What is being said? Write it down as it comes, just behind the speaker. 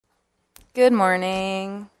Good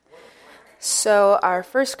morning. So our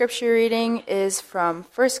first scripture reading is from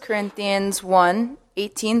 1 Corinthians 1,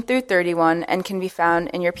 18 through 31, and can be found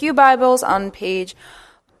in your pew Bibles on page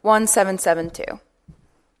 1772.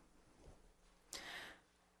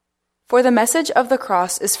 For the message of the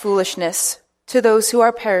cross is foolishness to those who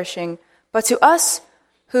are perishing, but to us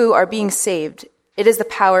who are being saved, it is the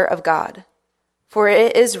power of God. For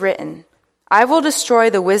it is written, I will destroy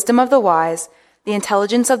the wisdom of the wise, the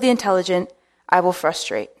intelligence of the intelligent I will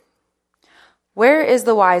frustrate. Where is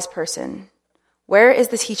the wise person? Where is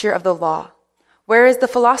the teacher of the law? Where is the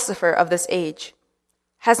philosopher of this age?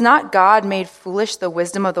 Has not God made foolish the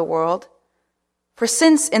wisdom of the world? For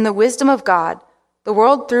since in the wisdom of God, the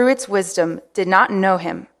world through its wisdom did not know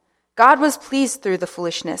him, God was pleased through the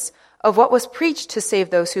foolishness of what was preached to save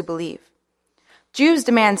those who believe. Jews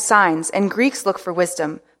demand signs and Greeks look for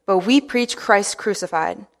wisdom, but we preach Christ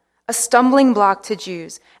crucified, a stumbling block to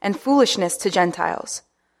Jews and foolishness to Gentiles.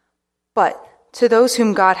 But to those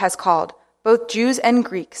whom God has called, both Jews and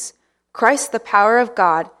Greeks, Christ the power of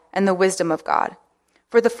God and the wisdom of God.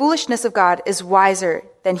 For the foolishness of God is wiser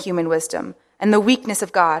than human wisdom, and the weakness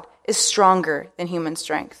of God is stronger than human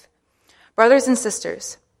strength. Brothers and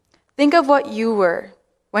sisters, think of what you were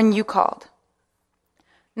when you called.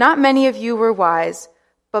 Not many of you were wise,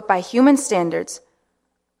 but by human standards,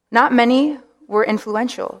 not many were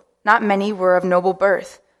influential, not many were of noble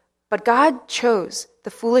birth. But God chose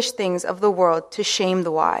the foolish things of the world to shame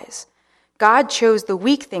the wise. God chose the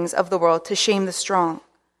weak things of the world to shame the strong.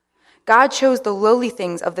 God chose the lowly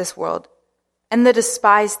things of this world and the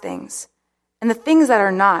despised things and the things that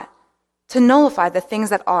are not to nullify the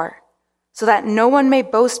things that are, so that no one may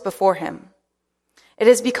boast before him. It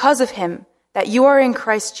is because of him that you are in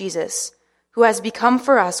Christ Jesus, who has become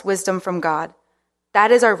for us wisdom from God.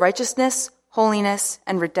 That is our righteousness, holiness,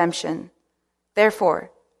 and redemption.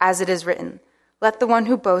 Therefore, as it is written, let the one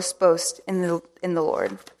who boasts boast in the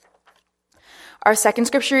Lord. Our second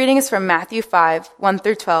scripture reading is from Matthew 5, 1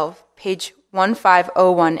 through 12, page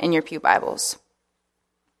 1501 in your pew Bibles.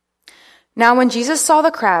 Now when Jesus saw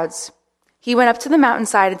the crowds, he went up to the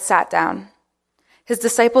mountainside and sat down. His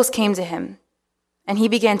disciples came to him, and he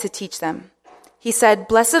began to teach them. He said,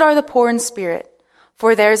 Blessed are the poor in spirit,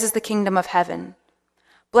 for theirs is the kingdom of heaven.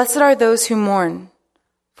 Blessed are those who mourn,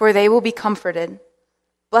 for they will be comforted.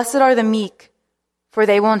 Blessed are the meek, for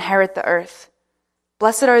they will inherit the earth.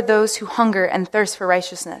 Blessed are those who hunger and thirst for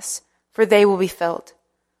righteousness, for they will be filled.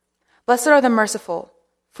 Blessed are the merciful,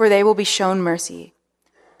 for they will be shown mercy.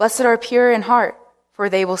 Blessed are pure in heart, for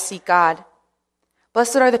they will seek God.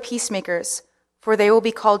 Blessed are the peacemakers, for they will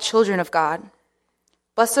be called children of God.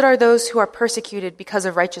 Blessed are those who are persecuted because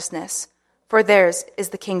of righteousness, for theirs is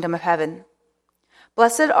the kingdom of heaven.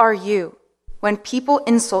 Blessed are you when people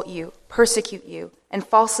insult you, persecute you, and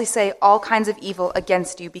falsely say all kinds of evil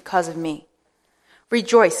against you because of me.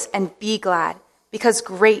 Rejoice and be glad, because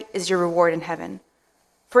great is your reward in heaven.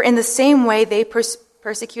 For in the same way they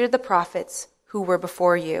persecuted the prophets who were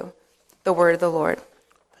before you. The word of the Lord.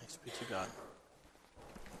 Thanks be to God.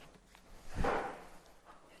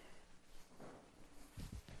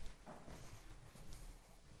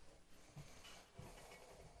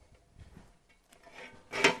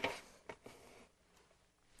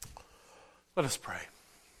 Let us pray.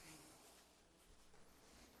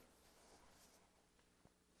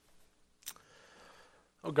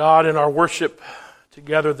 Oh God, in our worship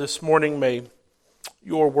together this morning, may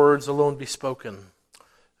your words alone be spoken,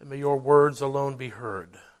 and may your words alone be heard.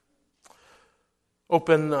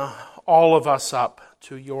 Open all of us up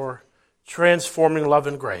to your transforming love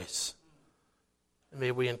and grace, and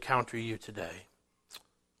may we encounter you today.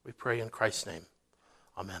 We pray in Christ's name.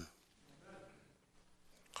 Amen.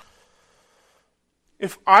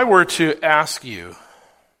 If I were to ask you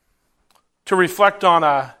to reflect on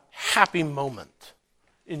a happy moment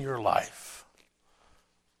in your life,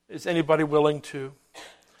 is anybody willing to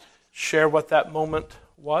share what that moment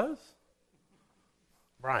was?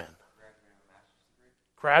 Brian.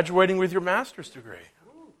 Graduating with your master's degree.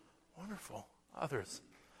 Wonderful. Others.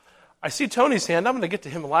 I see Tony's hand. I'm going to get to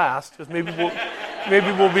him last because maybe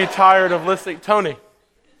we'll be tired of listening. Tony.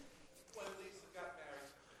 When Lisa got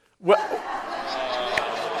married. Well,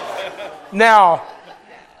 now,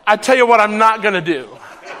 I tell you what I'm not going to do.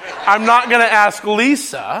 I'm not going to ask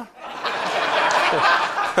Lisa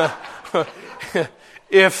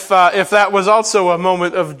if that was also a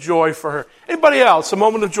moment of joy for her. Anybody else? A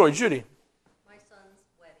moment of joy? Judy. My son's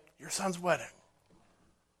wedding. Your son's wedding.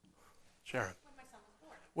 Sharon. When my son was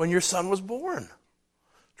born. When your son was born.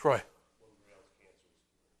 Troy.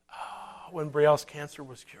 When Brielle's cancer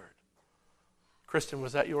was cured. Kristen,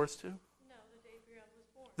 was that yours too? No, the day Brielle was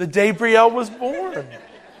born. The day Brielle was born.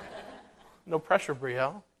 No pressure,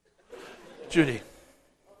 Brielle. Judy.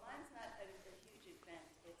 Well, mine's not a huge event.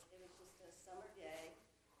 It was just a summer day.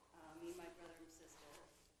 Me, my brother, and sister,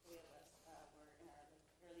 three of us were in our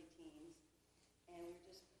early teens, and we were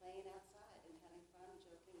just playing outside and having fun,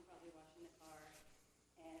 joking, probably washing the car.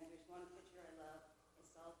 And there's one picture I love.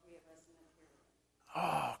 It's all three of us in a pyramid.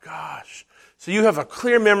 Oh, gosh. So you have a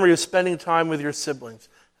clear memory of spending time with your siblings,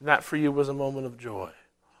 and that for you was a moment of joy.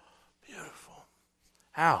 Beautiful.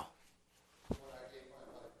 How?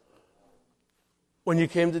 When you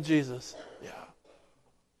came to Jesus. Yeah.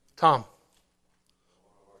 Tom.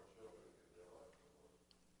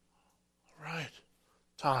 Right.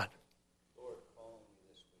 Todd.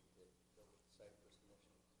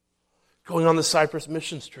 Going on the Cyprus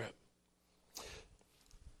mission trip.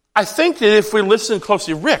 I think that if we listen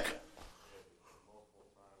closely, Rick.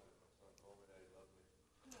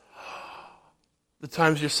 The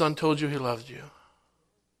times your son told you he loved you.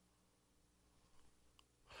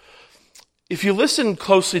 If you listen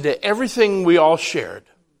closely to everything we all shared,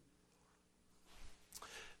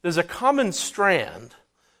 there's a common strand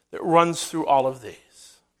that runs through all of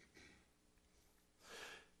these.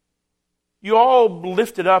 You all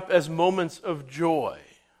lifted up as moments of joy.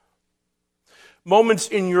 Moments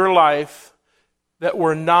in your life that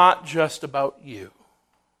were not just about you.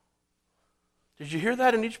 Did you hear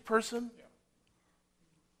that in each person?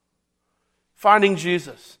 Finding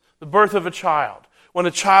Jesus, the birth of a child, when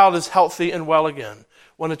a child is healthy and well again,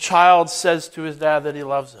 when a child says to his dad that he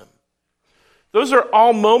loves him. Those are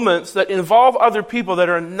all moments that involve other people that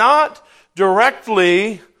are not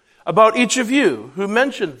directly about each of you who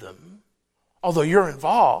mentioned them, although you're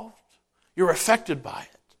involved, you're affected by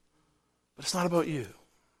it, but it's not about you.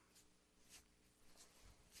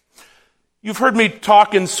 You've heard me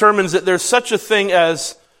talk in sermons that there's such a thing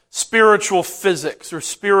as spiritual physics or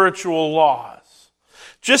spiritual laws.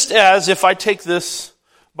 Just as if I take this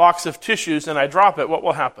box of tissues and I drop it, what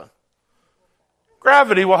will happen?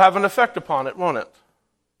 Gravity will have an effect upon it, won't it?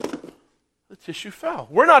 The tissue fell.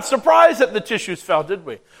 We're not surprised that the tissues fell, did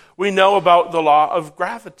we? We know about the law of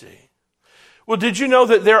gravity. Well, did you know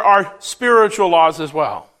that there are spiritual laws as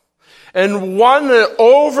well? And one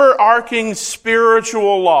overarching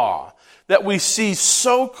spiritual law that we see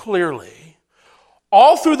so clearly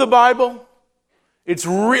all through the Bible, it's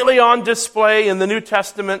really on display in the New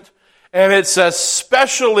Testament, and it's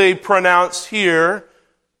especially pronounced here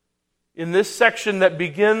in this section that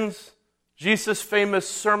begins Jesus' famous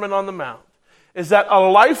Sermon on the Mount, is that a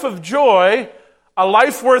life of joy, a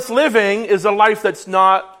life worth living, is a life that's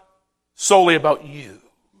not solely about you.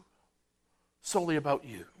 Solely about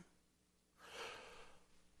you.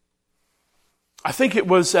 I think it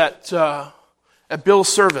was at Bill's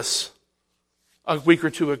service a week or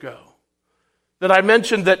two ago that I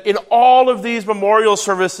mentioned that in all of these memorial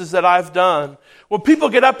services that I've done, when people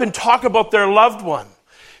get up and talk about their loved one,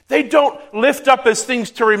 they don't lift up as things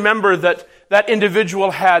to remember that that individual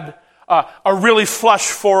had a really flush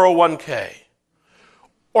 401k,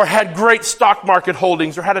 or had great stock market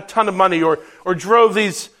holdings, or had a ton of money, or drove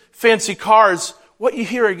these fancy cars. What you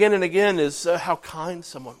hear again and again is how kind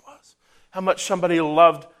someone was, how much somebody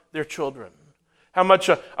loved their children, how much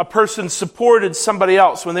a person supported somebody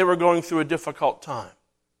else when they were going through a difficult time.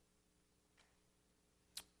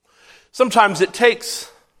 Sometimes it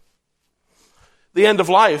takes the end of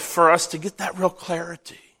life for us to get that real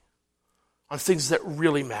clarity on things that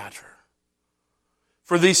really matter.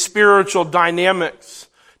 For these spiritual dynamics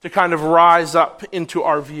to kind of rise up into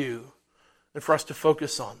our view and for us to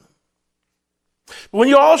focus on them. But when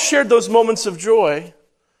you all shared those moments of joy,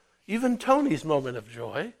 even Tony's moment of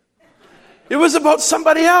joy, it was about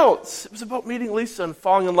somebody else. It was about meeting Lisa and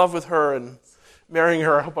falling in love with her and marrying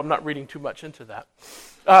her. I hope I'm not reading too much into that.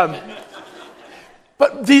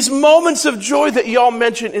 But these moments of joy that y'all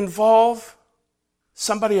mentioned involve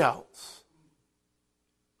somebody else.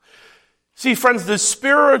 See, friends, the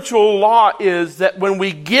spiritual law is that when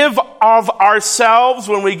we give of ourselves,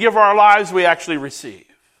 when we give our lives, we actually receive.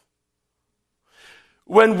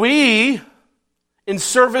 When we, in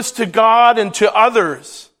service to God and to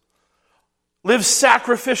others, live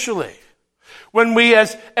sacrificially, when we,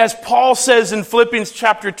 as Paul says in Philippians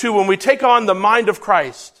chapter 2, when we take on the mind of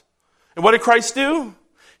Christ, and what did Christ do?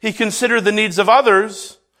 He considered the needs of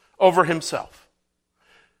others over himself.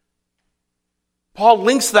 Paul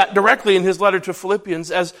links that directly in his letter to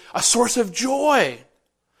Philippians as a source of joy.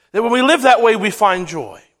 That when we live that way, we find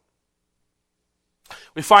joy.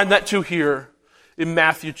 We find that too here in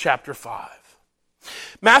Matthew chapter 5.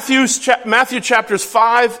 Matthew chapters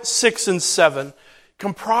 5, 6, and 7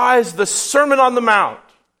 comprise the Sermon on the Mount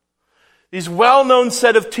these well-known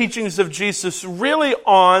set of teachings of Jesus really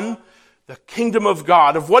on the kingdom of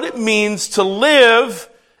God, of what it means to live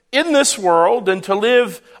in this world and to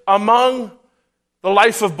live among the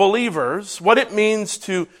life of believers, what it means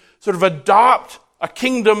to sort of adopt a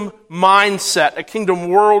kingdom mindset, a kingdom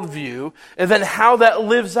worldview, and then how that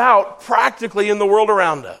lives out practically in the world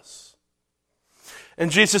around us.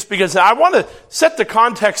 And Jesus begins. Now, I want to set the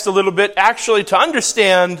context a little bit. Actually, to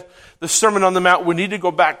understand the Sermon on the Mount, we need to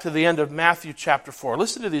go back to the end of Matthew chapter 4.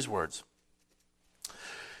 Listen to these words.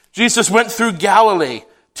 Jesus went through Galilee,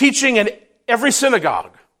 teaching in every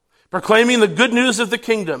synagogue, proclaiming the good news of the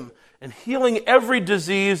kingdom, and healing every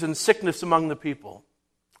disease and sickness among the people.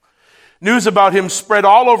 News about him spread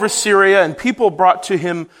all over Syria, and people brought to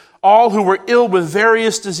him all who were ill with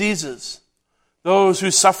various diseases, those who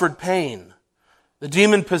suffered pain, the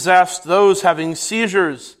demon-possessed, those having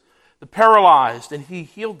seizures, the paralyzed, and he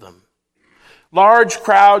healed them. Large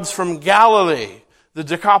crowds from Galilee, the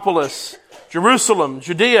Decapolis, Jerusalem,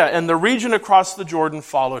 Judea, and the region across the Jordan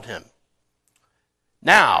followed him.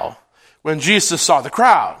 Now, when Jesus saw the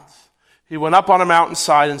crowds, he went up on a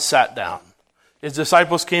mountainside and sat down. His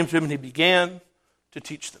disciples came to him and he began to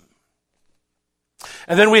teach them.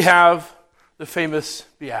 And then we have the famous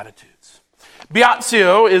Beatitudes.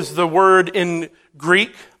 Beatio is the word in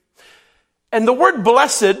Greek. And the word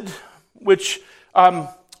blessed, which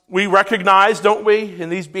we recognize, don't we, in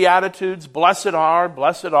these Beatitudes, blessed are,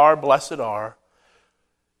 blessed are, blessed are.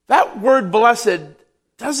 That word blessed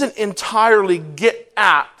doesn't entirely get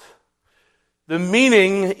at the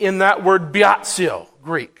meaning in that word beatio,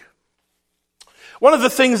 Greek. One of the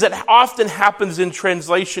things that often happens in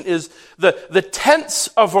translation is the tense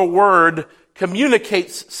of a word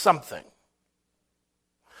communicates something.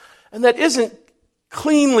 And that isn't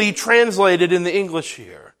cleanly translated in the English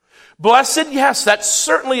here. Blessed, yes, that's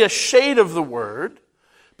certainly a shade of the word.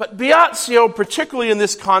 But beatio, particularly in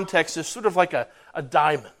this context, is sort of like a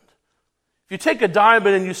diamond. If you take a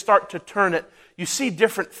diamond and you start to turn it, you see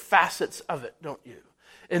different facets of it, don't you?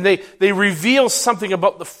 And they reveal something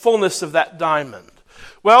about the fullness of that diamond.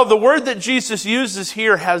 Well, the word that Jesus uses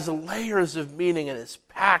here has layers of meaning and is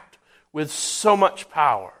packed with so much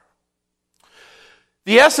power.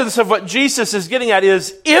 The essence of what Jesus is getting at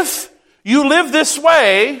is, if you live this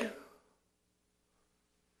way,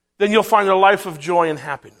 then you'll find a life of joy and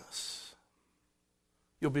happiness.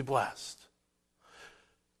 You'll be blessed.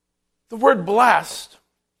 The word blessed,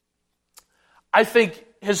 I think,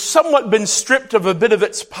 has somewhat been stripped of a bit of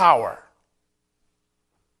its power.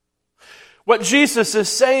 What Jesus is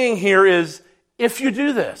saying here is, if you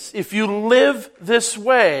do this, if you live this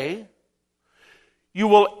way, you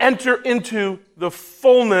will enter into the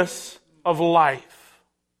fullness of life.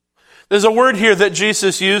 There's a word here that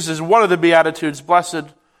Jesus uses, one of the Beatitudes, blessed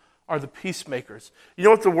are the peacemakers. You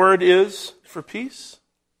know what the word is for peace?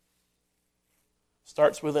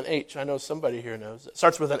 Starts with an H. I know somebody here knows it.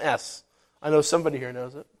 Starts with an S. I know somebody here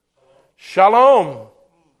knows it. Shalom.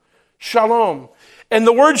 Shalom. And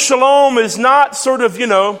the word shalom is not sort of,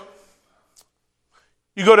 you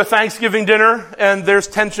go to Thanksgiving dinner and there's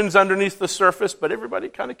tensions underneath the surface, but everybody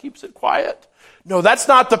kind of keeps it quiet. No, that's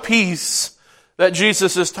not the peace that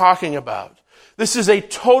Jesus is talking about. This is a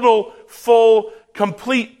total, full,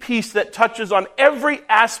 complete peace that touches on every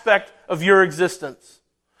aspect of your existence.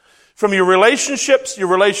 From your relationships, your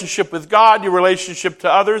relationship with God, your relationship to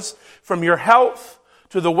others, from your health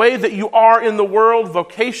to the way that you are in the world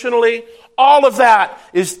vocationally, all of that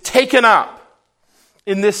is taken up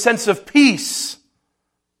in this sense of peace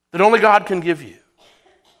that only God can give you.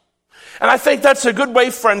 And I think that's a good way,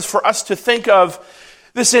 friends, for us to think of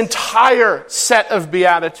this entire set of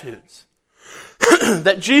Beatitudes.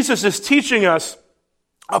 That Jesus is teaching us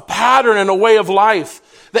a pattern and a way of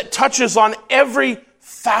life that touches on every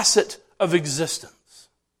facet of existence.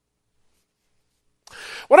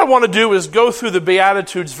 What I want to do is go through the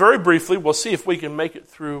Beatitudes very briefly. We'll see if we can make it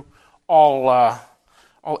through all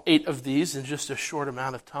 8 of these in just a short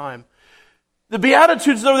amount of time. The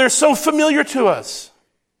Beatitudes, though, they're so familiar to us.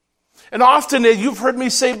 And often, you've heard me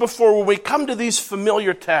say before, when we come to these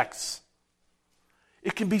familiar texts,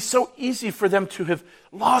 it can be so easy for them to have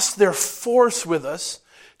lost their force with us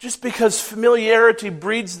just because familiarity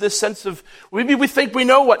breeds this sense of, maybe we think we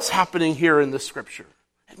know what's happening here in the Scripture.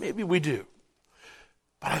 And maybe we do.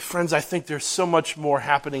 But friends, I think there's so much more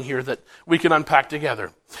happening here that we can unpack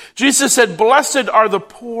together. Jesus said, blessed are the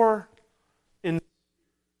poor in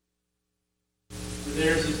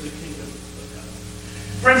theirs is the kingdom of heaven.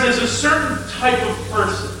 Friends, there's a certain type of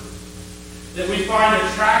person that we find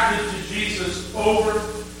attracted to Jesus over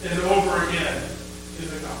and over again in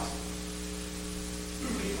the gospel. Who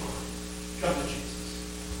we are. Come to Jesus.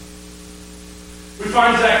 We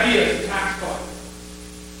find Zacchaeus, the tax collector.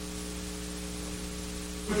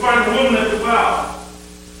 We find a woman at the well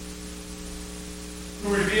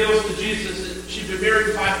who reveals to Jesus that she'd been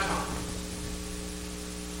married 5 times.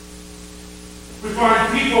 We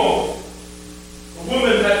find people, a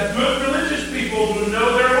woman that good religious people who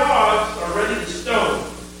know their laws are ready to stone.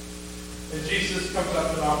 And Jesus comes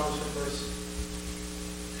up and offers her mercy.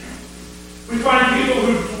 We find people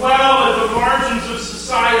who dwell at the margins of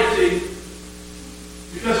society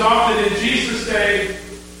because often in Jesus' day,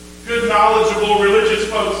 good, knowledgeable religious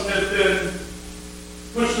folks have been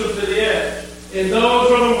pushed them to the edge. And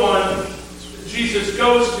those are the ones that Jesus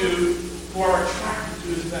goes to who are attracted to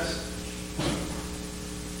his message.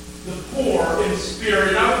 The poor in spirit.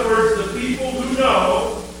 In other words, the people who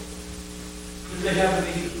know that they have a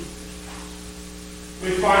need. We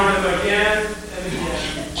find them again and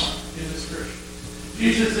again in the Scripture.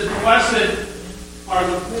 Jesus said, "Blessed are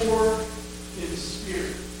the poor in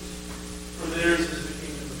spirit, for theirs is the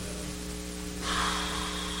kingdom of heaven."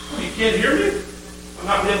 Oh, you can't hear me? I'm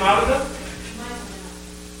not being loud enough?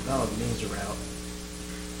 No, the means are out.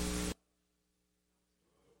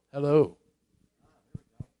 Hello.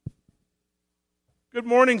 Good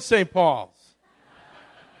morning, St. Paul's.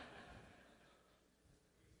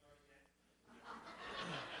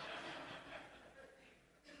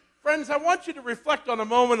 Friends, I want you to reflect on a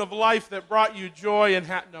moment of life that brought you joy and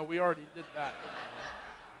no, we already did that.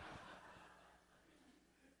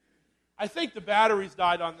 I think the batteries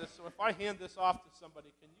died on this, so if I hand this off to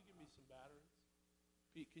somebody, can you give me some batteries?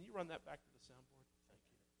 Pete, can you run that back to the soundboard? Thank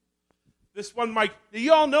you. This one mic,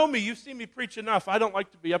 you all know me. You've seen me preach enough. I don't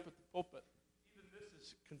like to be up at the pulpit. Even this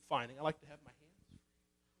is confining. I like to have my hands.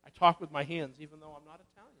 I talk with my hands, even though I'm not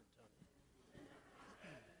Italian, Tony.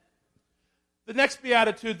 The next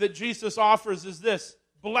beatitude that Jesus offers is this: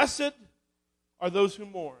 blessed are those who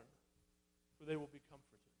mourn, for they will be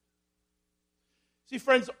comforted. See,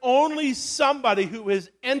 friends, only somebody who has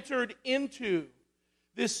entered into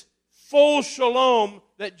this full shalom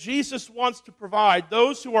that Jesus wants to provide,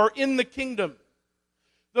 those who are in the kingdom,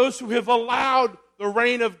 those who have allowed the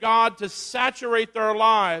reign of God to saturate their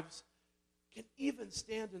lives, can even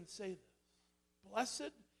stand and say this: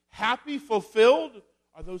 blessed, happy, fulfilled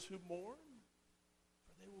are those who mourn,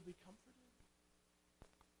 for they will be comforted.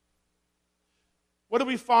 What do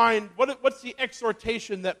we find? What's the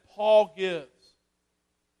exhortation that Paul gives?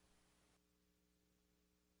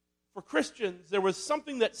 For Christians, there was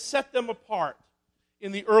something that set them apart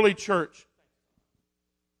in the early church.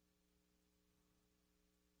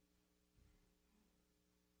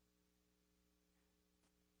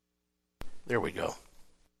 There we go.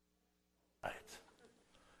 Right.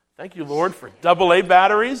 Thank you, Lord, for AA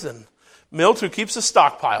batteries and Milt, who keeps a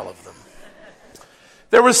stockpile of them.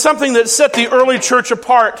 There was something that set the early church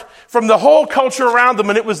apart from the whole culture around them,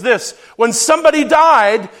 and it was this: when somebody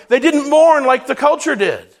died, they didn't mourn like the culture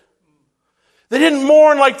did. They didn't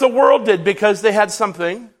mourn like the world did because they had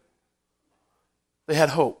something. They had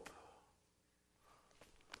hope.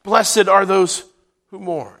 Blessed are those who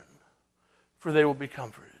mourn, for they will be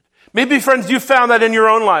comforted. Maybe, friends, you found that in your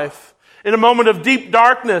own life. In a moment of deep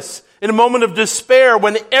darkness, in a moment of despair,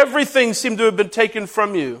 when everything seemed to have been taken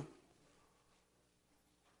from you,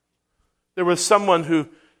 there was someone who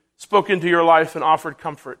spoke into your life and offered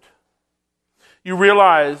comfort. You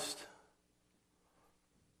realized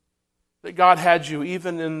that God had you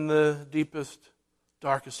even in the deepest,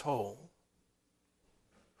 darkest hole.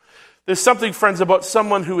 There's something, friends, about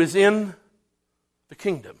someone who is in the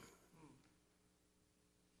kingdom,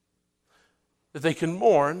 that they can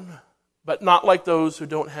mourn, but not like those who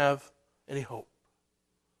don't have any hope.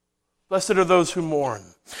 Blessed are those who mourn.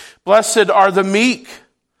 Blessed are the meek,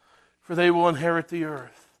 for they will inherit the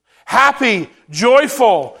earth. Happy,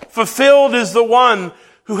 joyful, fulfilled is the one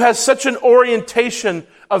who has such an orientation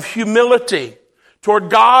of humility toward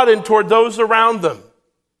God and toward those around them.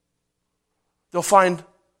 They'll find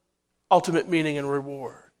ultimate meaning and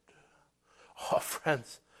reward. Oh,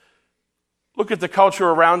 friends, look at the culture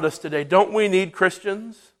around us today. Don't we need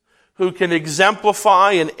Christians who can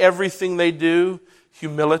exemplify in everything they do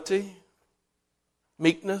humility,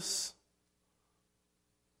 meekness?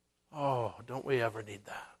 Oh, don't we ever need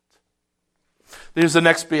that? There's the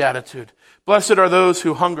next beatitude. Blessed are those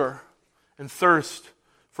who hunger and thirst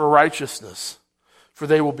for righteousness, for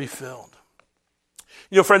they will be filled.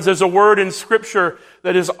 You know, friends, there's a word in Scripture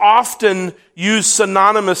that is often used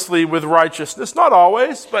synonymously with righteousness. Not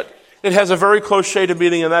always, but it has a very close shade of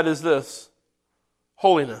meaning, and that is this: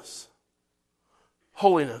 holiness.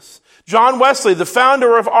 Holiness. John Wesley, the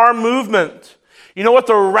founder of our movement, you know what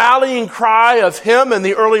the rallying cry of him and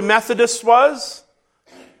the early Methodists was?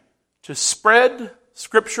 to spread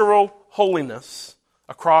scriptural holiness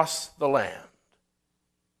across the land.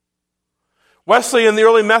 Wesley and the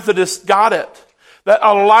early Methodists got it, that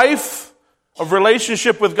a life of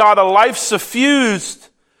relationship with God, a life suffused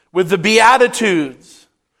with the Beatitudes,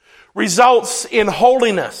 results in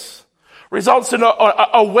holiness, results in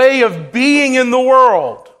a way of being in the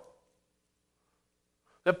world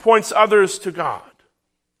that points others to God.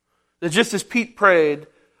 That just as Pete prayed,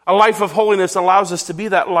 a life of holiness allows us to be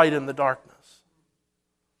that light in the darkness.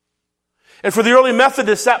 And for the early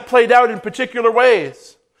Methodists, that played out in particular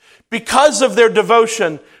ways. Because of their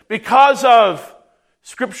devotion, because of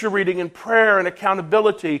scripture reading and prayer and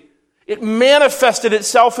accountability, it manifested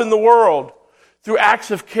itself in the world through acts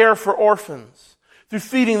of care for orphans, through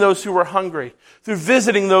feeding those who were hungry, through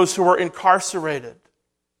visiting those who were incarcerated.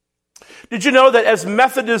 Did you know that as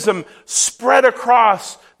Methodism spread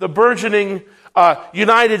across the burgeoning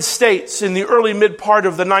United States in the early mid part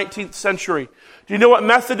of the 19th century, do you know what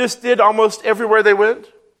Methodists did almost everywhere they went?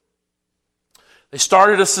 They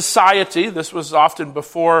started a society. This was often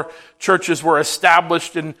before churches were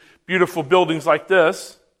established in beautiful buildings like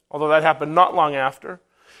this, although that happened not long after.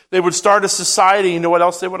 They would start a society. You know what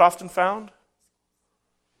else they would often found?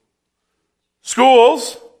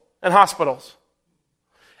 Schools and hospitals.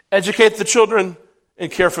 Educate the children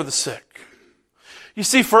and care for the sick. You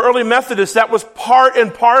see, for early Methodists, that was part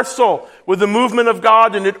and parcel with the movement of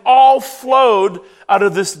God, and it all flowed out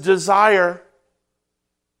of this desire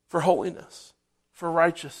for holiness, for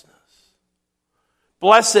righteousness.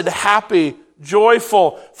 Blessed, happy,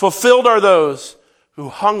 joyful, fulfilled are those who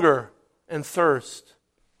hunger and thirst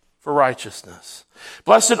for righteousness.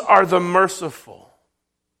 Blessed are the merciful,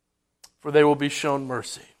 for they will be shown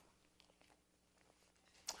mercy.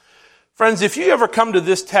 Friends, if you ever come to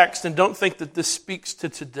this text and don't think that this speaks to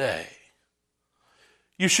today,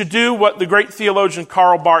 you should do what the great theologian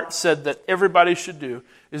Karl Barth said that everybody should do,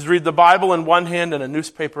 is read the Bible in one hand and a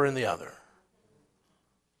newspaper in the other.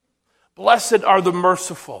 Blessed are the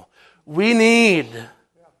merciful. We need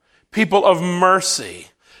people of mercy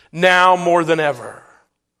now more than ever.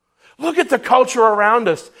 Look at the culture around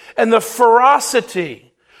us and the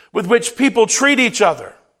ferocity with which people treat each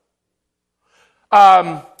other.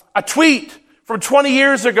 A tweet from 20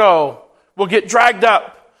 years ago will get dragged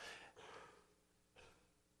up,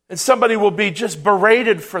 and somebody will be just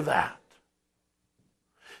berated for that.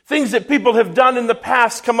 Things that people have done in the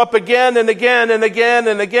past come up again and again and again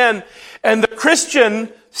and again. And the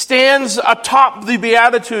Christian stands atop the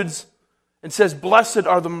Beatitudes and says, blessed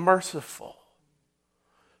are the merciful.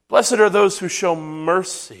 Blessed are those who show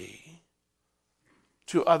mercy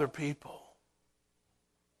to other people.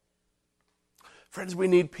 Friends, we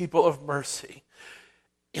need people of mercy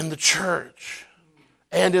in the church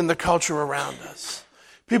and in the culture around us.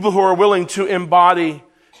 People who are willing to embody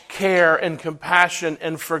care and compassion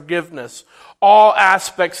and forgiveness. All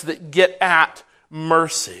aspects that get at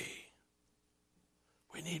mercy.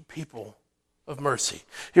 We need people of mercy.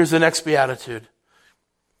 Here's the next beatitude.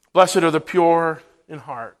 Blessed are the pure in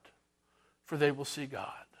heart, for they will see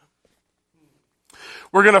God.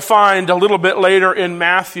 We're going to find a little bit later in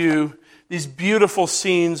Matthew these beautiful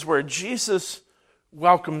scenes where Jesus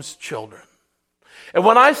welcomes children. And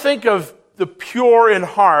when I think of the pure in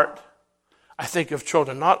heart, I think of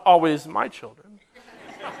children. Not always my children,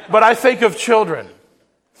 but I think of children.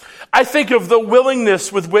 I think of the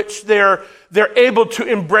willingness with which they're able to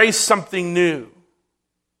embrace something new.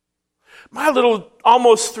 My little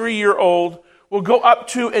almost 3-year-old will go up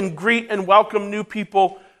to and greet and welcome new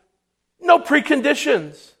people. No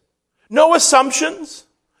preconditions, no assumptions,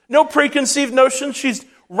 no preconceived notions. She's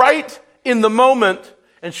right in the moment,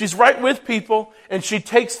 and she's right with people, and she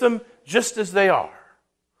takes them just as they are.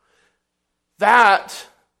 That,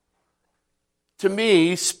 to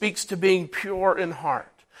me, speaks to being pure in heart.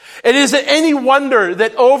 It isn't any wonder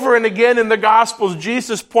that over and again in the Gospels,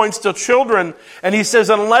 Jesus points to children, and he says,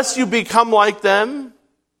 unless you become like them,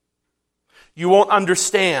 you won't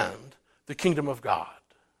understand the kingdom of God.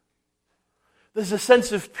 There's a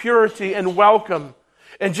sense of purity and welcome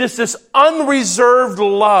and just this unreserved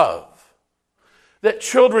love that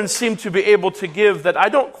children seem to be able to give that I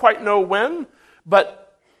don't quite know when,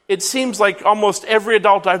 but it seems like almost every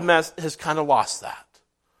adult I've met has kind of lost that,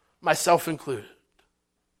 myself included.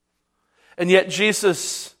 And yet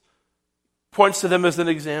Jesus points to them as an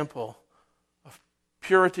example of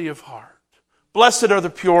purity of heart. Blessed are the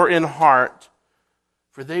pure in heart,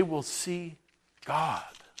 for they will see God.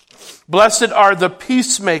 Blessed are the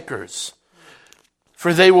peacemakers,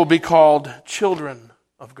 for they will be called children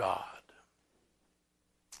of God.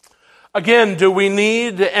 Again, do we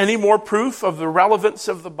need any more proof of the relevance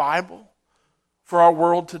of the Bible for our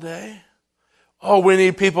world today? Oh, we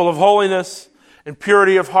need people of holiness and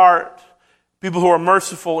purity of heart, people who are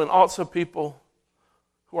merciful, and also people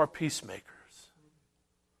who are peacemakers.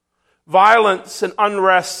 Violence and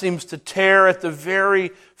unrest seems to tear at the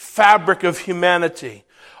very fabric of humanity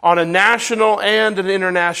on a national and an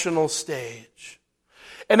international stage.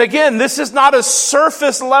 And again, this is not a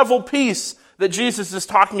surface level peace that Jesus is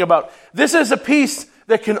talking about. This is a peace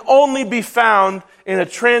that can only be found in a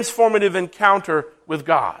transformative encounter with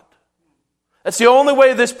God. That's the only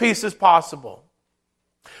way this peace is possible.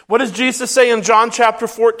 What does Jesus say in John chapter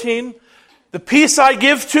 14? The peace I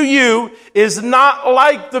give to you is not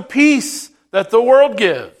like the peace that the world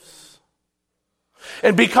gives.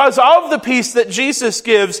 And because of the peace that Jesus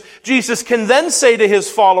gives, Jesus can then say to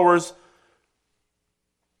his followers,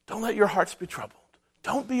 don't let your hearts be troubled.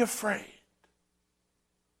 Don't be afraid.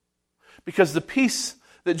 Because the peace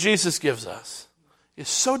that Jesus gives us is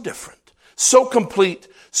so different, so complete,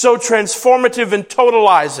 so transformative and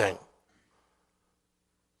totalizing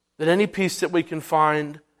than any peace that we can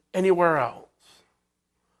find anywhere else.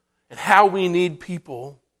 And how we need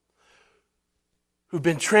people who've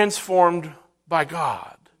been transformed by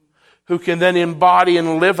God, who can then embody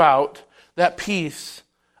and live out that peace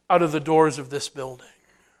out of the doors of this building.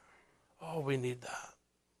 Oh, we need that.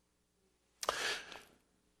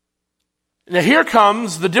 Now here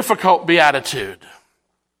comes the difficult beatitude.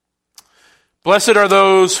 Blessed are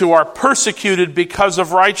those who are persecuted because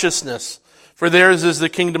of righteousness, for theirs is the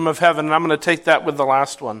kingdom of heaven. And I'm going to take that with the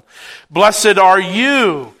last one. Blessed are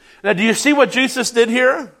you. Now, do you see what Jesus did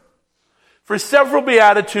here? For several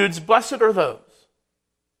beatitudes, blessed are those.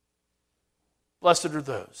 Blessed are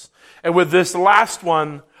those. And with this last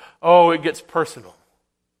one, oh, it gets personal.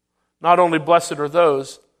 Not only blessed are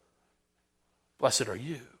those, blessed are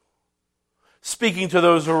you. Speaking to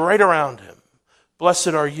those right around him, blessed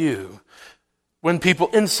are you. When people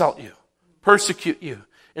insult you, persecute you,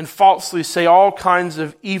 and falsely say all kinds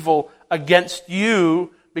of evil against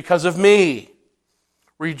you because of me.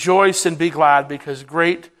 Rejoice and be glad, because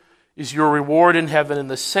great is your reward in heaven. In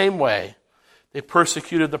the same way, they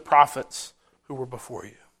persecuted the prophets who were before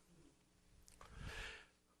you.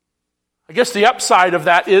 I guess the upside of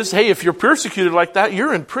that is, hey, if you're persecuted like that,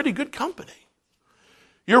 you're in pretty good company.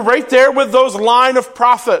 You're right there with those line of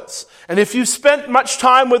prophets. And if you spent much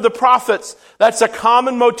time with the prophets, that's a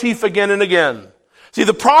common motif again and again. See,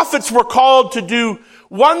 the prophets were called to do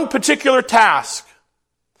one particular task.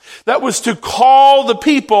 That was to call the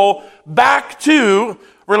people back to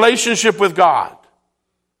relationship with God,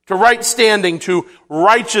 to right standing, to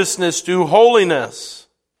righteousness, to holiness.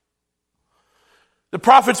 The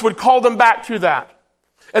prophets would call them back to that.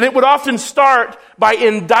 And it would often start by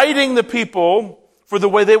indicting the people for the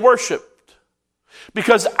way they worshiped.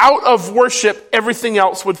 Because out of worship, everything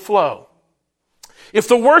else would flow. If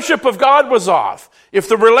the worship of God was off, if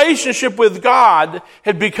the relationship with God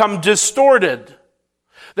had become distorted,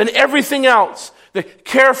 then everything else, the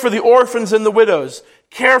care for the orphans and the widows,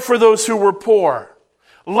 care for those who were poor,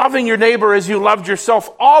 loving your neighbor as you loved yourself,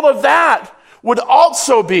 all of that would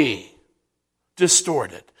also be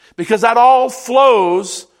distorted. Because that all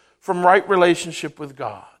flows from right relationship with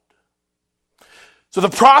God. So the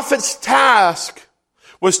prophet's task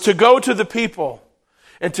was to go to the people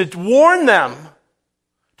and to warn them,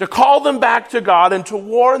 to call them back to God and to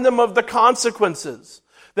warn them of the consequences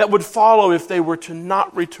that would follow if they were to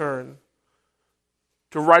not return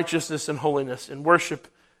to righteousness and holiness in worship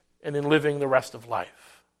and in living the rest of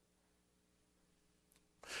life.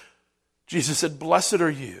 Jesus said, blessed are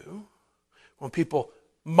you when people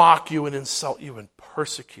mock you and insult you and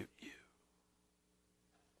persecute you.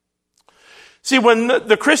 See, when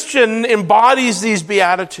the Christian embodies these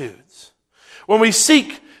beatitudes, when we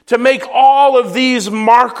seek to make all of these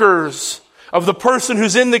markers of the person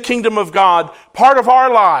who's in the kingdom of God part of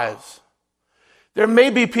our lives, there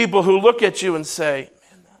may be people who look at you and say,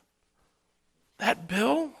 man, that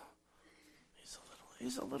Bill,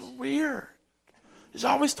 he's a little weird. He's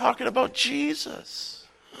always talking about Jesus.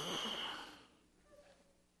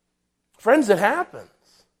 Friends, it happens.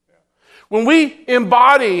 When we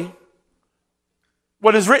embody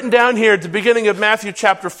what is written down here at the beginning of Matthew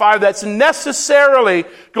chapter 5, that's necessarily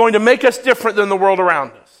going to make us different than the world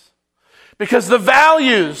around us. Because the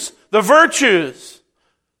values, the virtues,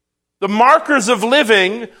 the markers of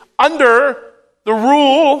living under the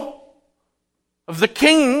rule of the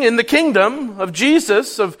king in the kingdom of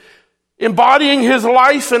Jesus, of embodying his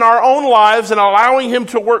life in our own lives and allowing him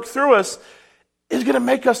to work through us, is going to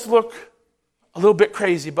make us look a little bit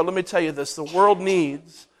crazy. But let me tell you this, the world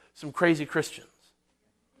needs some crazy Christians.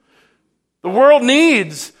 The world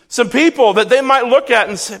needs some people that they might look at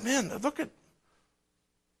and say, man, look at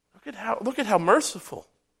Look at how merciful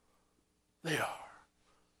they are.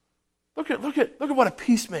 Look at what a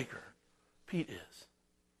peacemaker Pete is.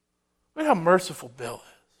 Look at how merciful Bill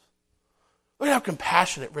is. Look at how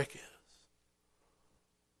compassionate Rick is.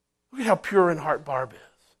 Look at how pure in heart Barb is.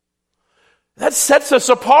 That sets us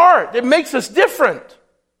apart. It makes us different.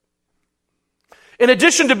 In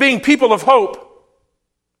addition to being people of hope,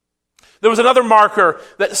 there was another marker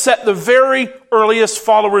that set the very earliest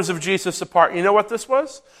followers of Jesus apart. You know what this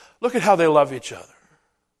was? Look at how they love each other.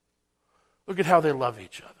 Look at how they love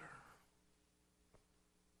each other.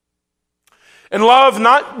 And love,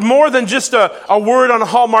 not more than just a word on a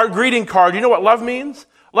Hallmark greeting card. You know what love means?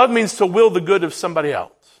 Love means to will the good of somebody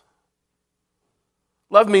else.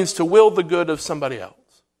 Love means to will the good of somebody else.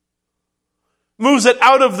 Moves it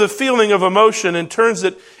out of the feeling of emotion and turns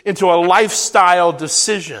it into a lifestyle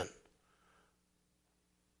decision.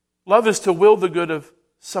 Love is to will the good of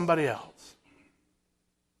somebody else.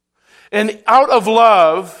 And out of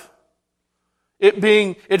love,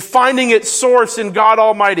 it finding its source in God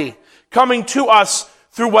Almighty, coming to us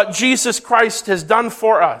through what Jesus Christ has done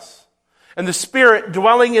for us, and the Spirit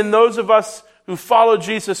dwelling in those of us who follow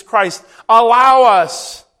Jesus Christ, allow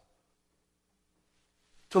us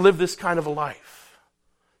to live this kind of a life.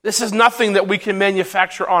 This is nothing that we can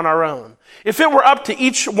manufacture on our own. If it were up to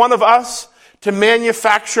each one of us to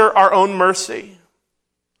manufacture our own mercy,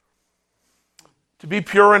 to be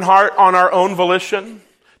pure in heart on our own volition,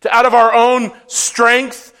 to out of our own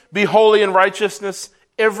strength be holy in righteousness,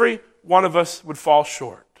 every one of us would fall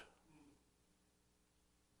short.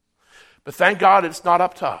 But thank God it's not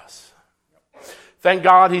up to us. Thank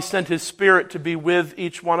God He sent His Spirit to be with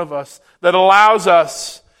each one of us, that allows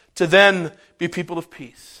us to then be people of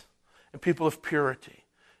peace and people of purity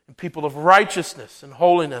and people of righteousness and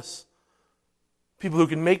holiness, people who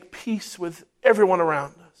can make peace with everyone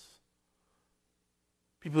around us,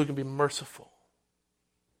 people who can be merciful.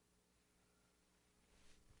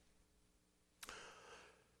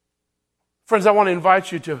 Friends, I want to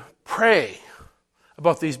invite you to pray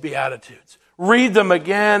about these Beatitudes. Read them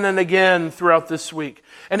again and again throughout this week.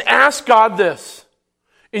 And ask God this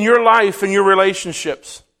in your life and your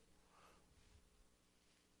relationships.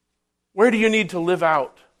 Where do you need to live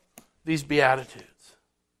out these Beatitudes?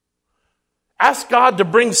 Ask God to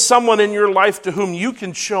bring someone in your life to whom you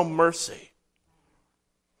can show mercy.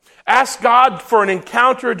 Ask God for an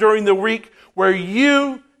encounter during the week where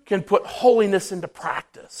you can put holiness into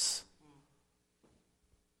practice.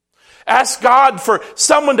 Ask God for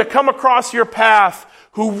someone to come across your path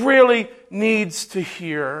who really needs to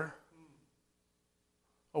hear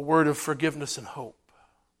a word of forgiveness and hope.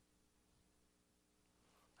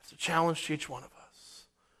 It's a challenge to each one of us.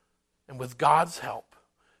 And with God's help,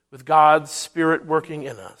 with God's Spirit working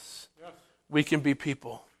in us, we can be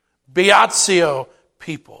people. Beatio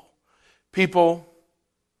people. People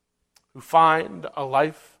who find a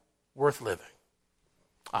life worth living.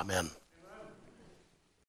 Amen.